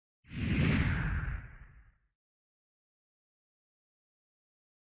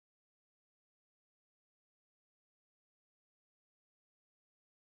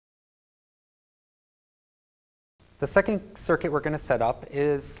The second circuit we're going to set up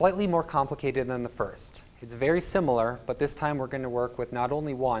is slightly more complicated than the first. It's very similar, but this time we're going to work with not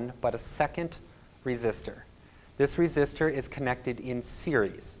only one, but a second resistor. This resistor is connected in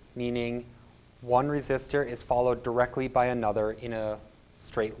series, meaning one resistor is followed directly by another in a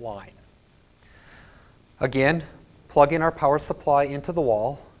straight line. Again, plug in our power supply into the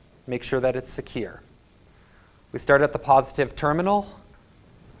wall, make sure that it's secure. We start at the positive terminal.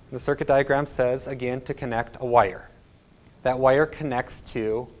 The circuit diagram says, again, to connect a wire. That wire connects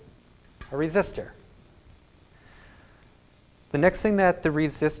to a resistor. The next thing that the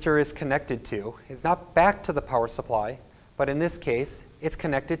resistor is connected to is not back to the power supply, but in this case, it's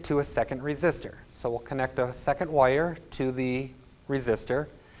connected to a second resistor. So we'll connect a second wire to the resistor,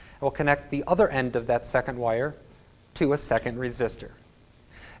 and we'll connect the other end of that second wire to a second resistor.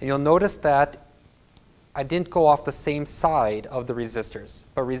 And you'll notice that I didn't go off the same side of the resistors,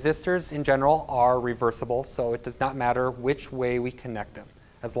 but resistors in general are reversible, so it does not matter which way we connect them,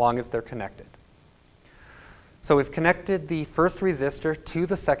 as long as they're connected. So we've connected the first resistor to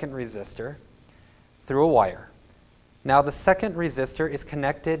the second resistor through a wire. Now the second resistor is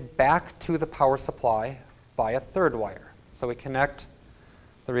connected back to the power supply by a third wire. So we connect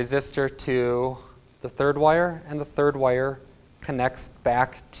the resistor to the third wire, and the third wire connects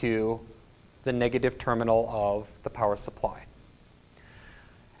back to the negative terminal of the power supply.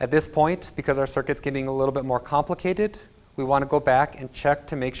 At this point, because our circuit's getting a little bit more complicated, we want to go back and check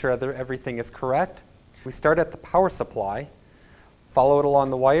to make sure that everything is correct. We start at the power supply, follow it along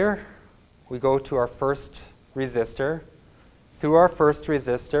the wire, we go to our first resistor, through our first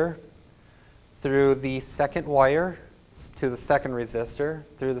resistor, through the second wire to the second resistor,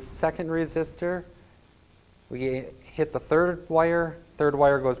 through the second resistor, we hit the third wire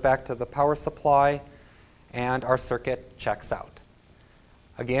goes back to the power supply, and our circuit checks out.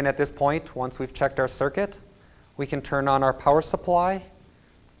 Again, at this point, once we've checked our circuit, we can turn on our power supply,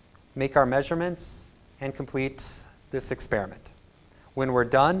 make our measurements, and complete this experiment. When we're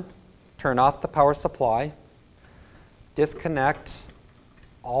done, turn off the power supply, disconnect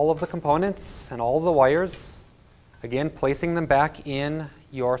all of the components and all of the wires, again placing them back in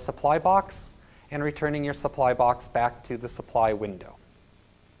your supply box and returning your supply box back to the supply window.